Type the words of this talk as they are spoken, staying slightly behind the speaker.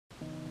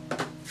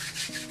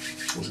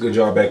What's good,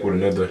 y'all? Back with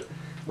another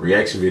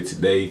reaction video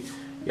today.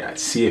 Got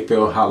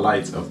CFL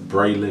highlights of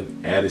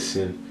Bralon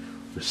Addison,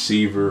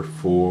 receiver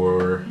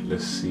for,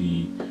 let's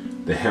see,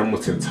 the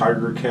Hamilton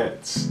Tiger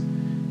Cats.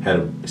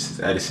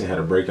 Addison had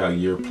a breakout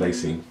year,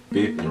 placing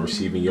 5th in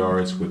receiving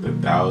yards with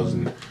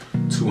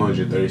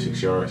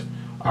 1,236 yards.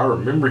 I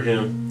remember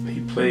him.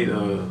 He played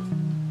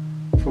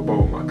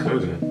football with my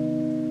cousin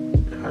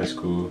in high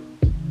school.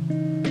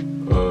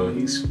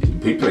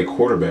 He played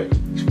quarterback.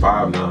 He's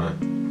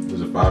 5'9". He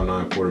was a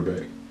 5'9"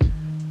 quarterback.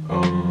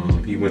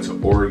 He went to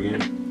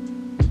Oregon,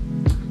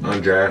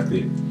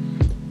 undrafted.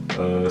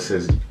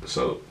 Says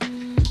so.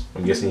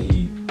 I'm guessing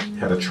he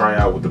had a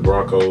tryout with the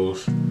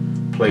Broncos,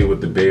 played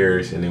with the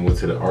Bears, and then went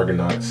to the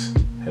Argonauts.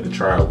 Had a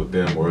tryout with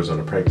them, or was on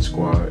the practice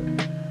squad,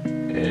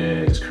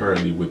 and is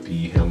currently with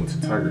the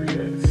Hamilton Tiger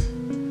Cats.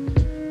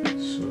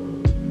 So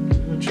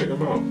check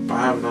him out.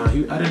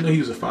 5'9". I didn't know he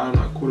was a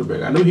 5'9"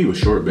 quarterback. I knew he was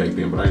short back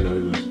then, but I didn't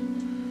know he was,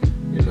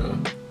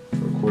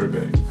 for a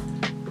quarterback.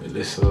 But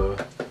let's come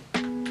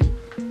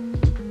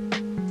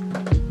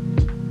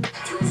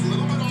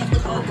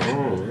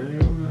on, man.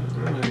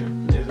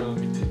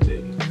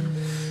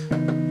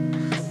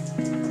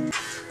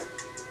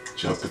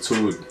 Jump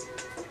into it.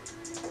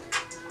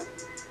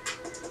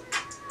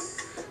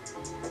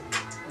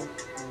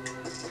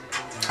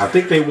 I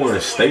think they won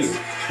a state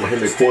with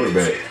him at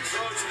quarterback.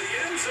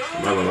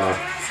 I'm not gonna lie.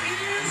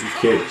 You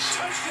catch.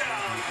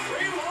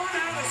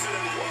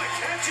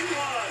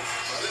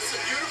 This is a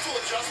beautiful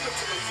adjustment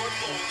to the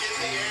football in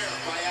the air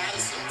by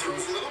Addison.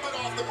 Throws a little bit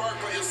off the mark,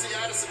 but you'll see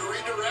Addison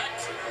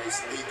redirect.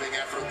 Nice leaping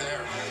effort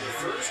there. The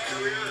first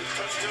career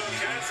touchdown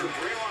catch for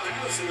Bralon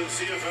Addison in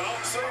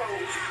CFL. So,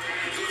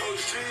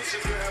 Coach Cheese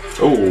is going to have a...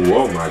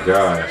 Oh my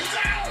gosh.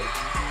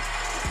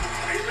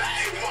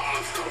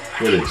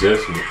 Good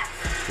adjustment.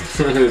 This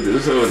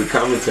is over the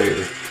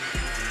commentator.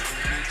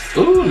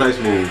 Ooh, nice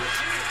move.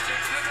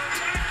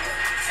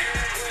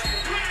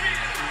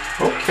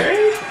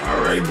 Okay.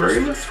 All right,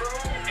 Bralon.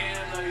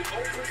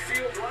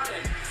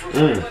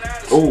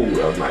 Oh,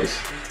 that was nice.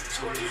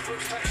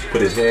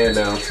 Put his hand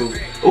down too.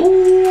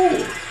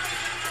 Ooh.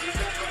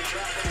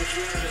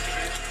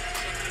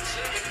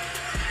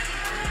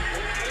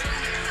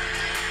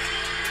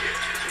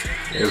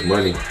 There's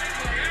money.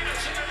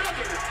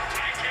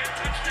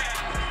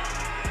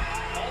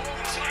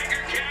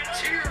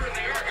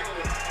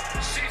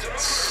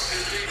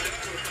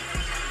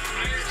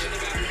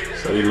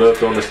 So he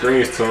looked on the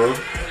screens to him.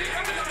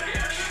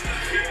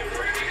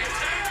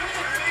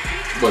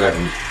 Boy, got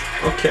some,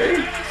 okay.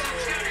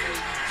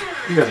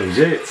 You got some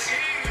jets.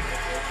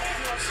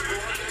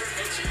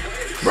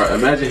 Bro,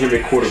 imagine him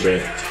at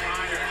quarterback.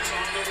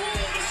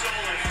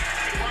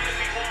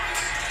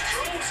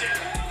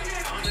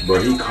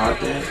 Bro, he caught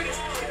that.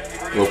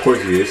 Well, of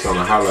course he is. It's on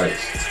the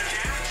highlights.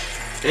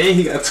 And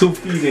he got 2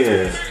 feet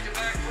in.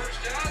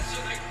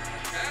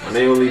 And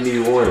they only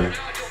need 1.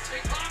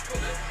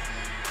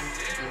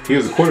 He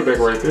was a quarterback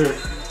right there.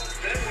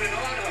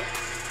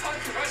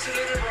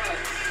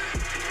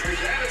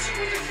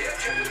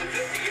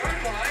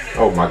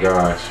 Oh my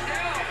gosh.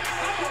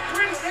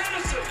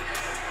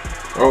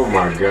 Oh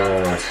my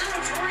gosh.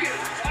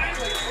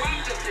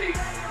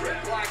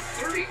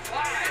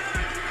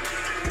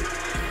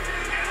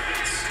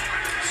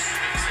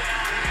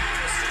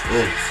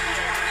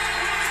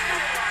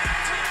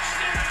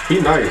 He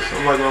nice,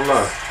 I'm not gonna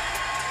lie.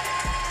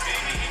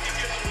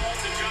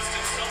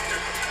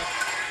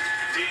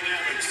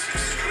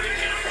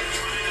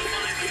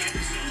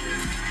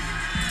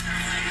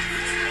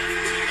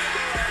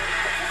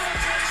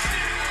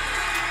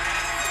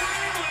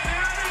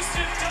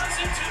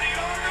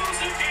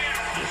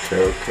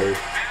 Okay.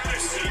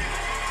 Addison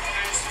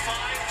has 5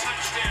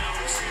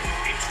 touchdowns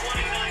in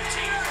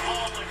 2019,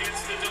 all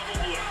against the double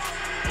blue.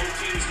 Both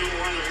teams don't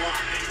run a lot,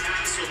 they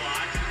pass a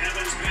lot.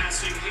 Evans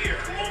passing here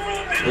over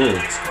the middle.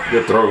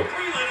 Good throw.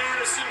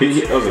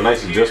 That was a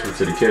nice adjustment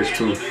to the catch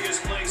too.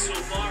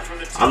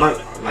 I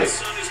like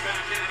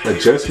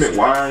adjustment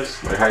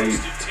wise, like how you.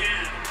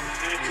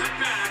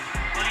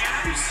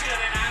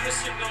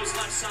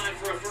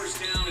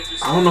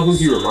 I don't know who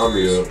he remind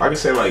me of. I can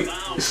say like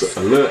it's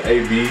a little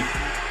AB.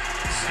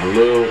 A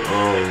little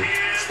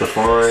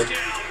Stephon.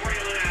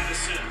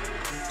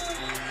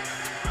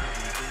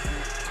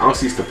 I don't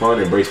see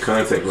Stephon embrace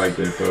contact like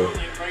that though.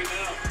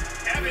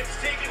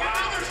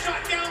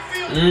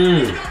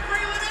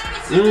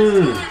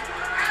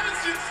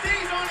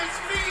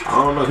 I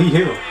don't know. He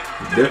him.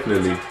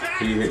 Definitely.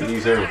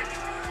 He's him.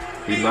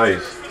 He's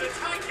nice.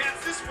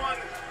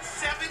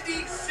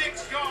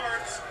 76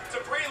 yards to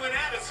Bralon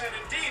Addison,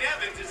 and Dean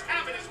Evans is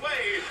having his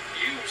way.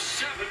 Use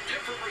 7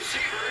 different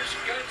receivers.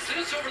 Got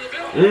this over the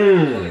middle.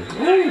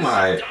 Oh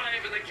my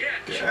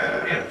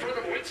God. In front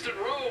of Winston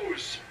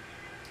Rose.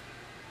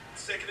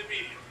 Second and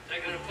medium.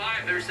 Second and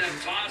 5. There's that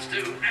toss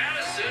to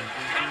Addison.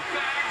 Cut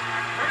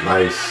back.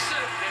 Nice.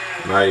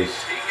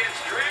 Nice. He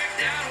gets dragged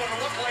down when it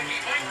looked like he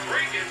might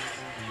break it.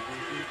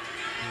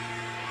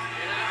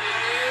 And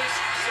it is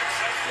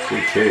successful.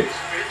 Good catch.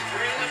 It's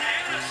Bralon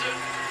Addison.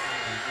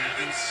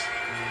 Evans.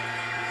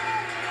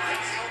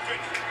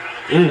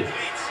 Up to the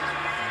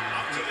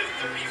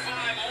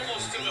 35,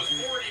 almost to the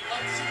 40.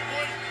 Let's see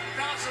Wood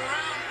bounce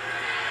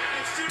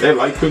around. They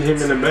like putting him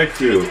in the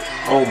backfield.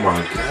 Oh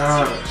my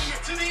gosh.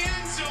 To the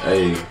end zone.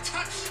 Hey,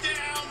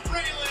 Touchdown,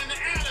 Bralon,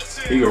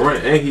 Addison. he can run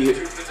and he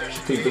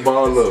picked the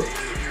ball up. Lots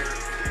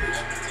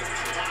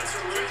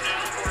of room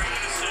now for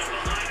Addison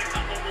behind a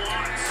couple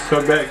blocks.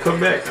 Come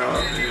back.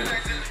 Oh man.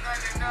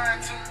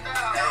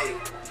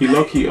 He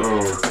low-key I got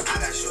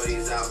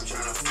shorties out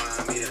trying to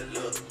find me a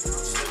look. I'm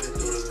slipping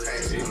through the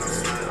cracks when I'm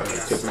sliding. Hey, Got man,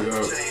 some keep it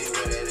up. chain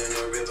with it in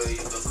the river, you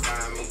can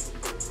find me.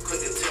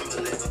 Quick as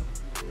Timberland.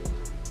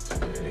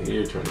 Man,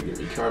 here trying to get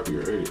me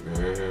copyrighted,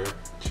 man.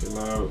 Chill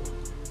out.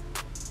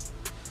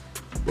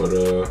 But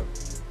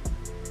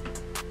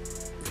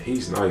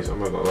he's nice. I'm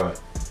not gonna lie,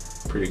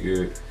 pretty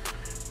good.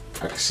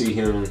 I can see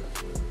him.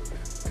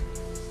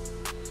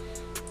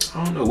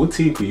 I don't know what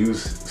team could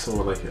use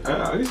someone like it.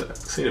 I guess I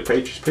see the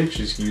Patriots.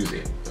 Patriots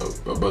using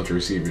a bunch of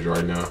receivers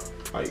right now.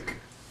 Like,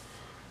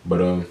 but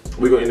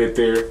we're gonna end it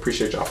there.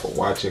 Appreciate y'all for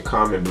watching.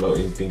 Comment below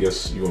anything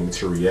else you want me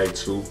to react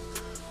to.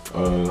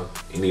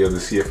 Any other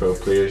CFL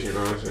players, you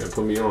know what I'm saying?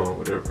 Put me on,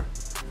 whatever.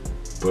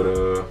 But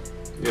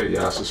yeah,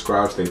 y'all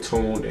subscribe, stay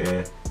tuned,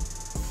 and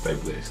stay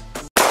blessed.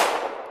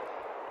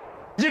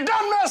 You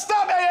done messed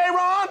up,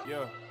 Aaron!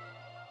 Yeah.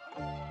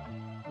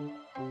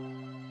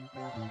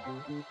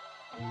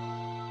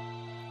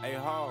 Hey,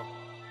 Hall.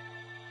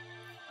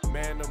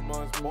 Man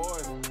amongst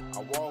boys, I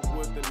walk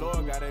with the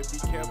Lord. Gotta be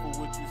careful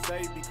what you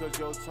say because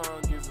your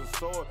tongue is a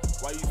sword.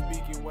 Why you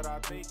speaking what I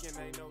think and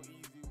ain't no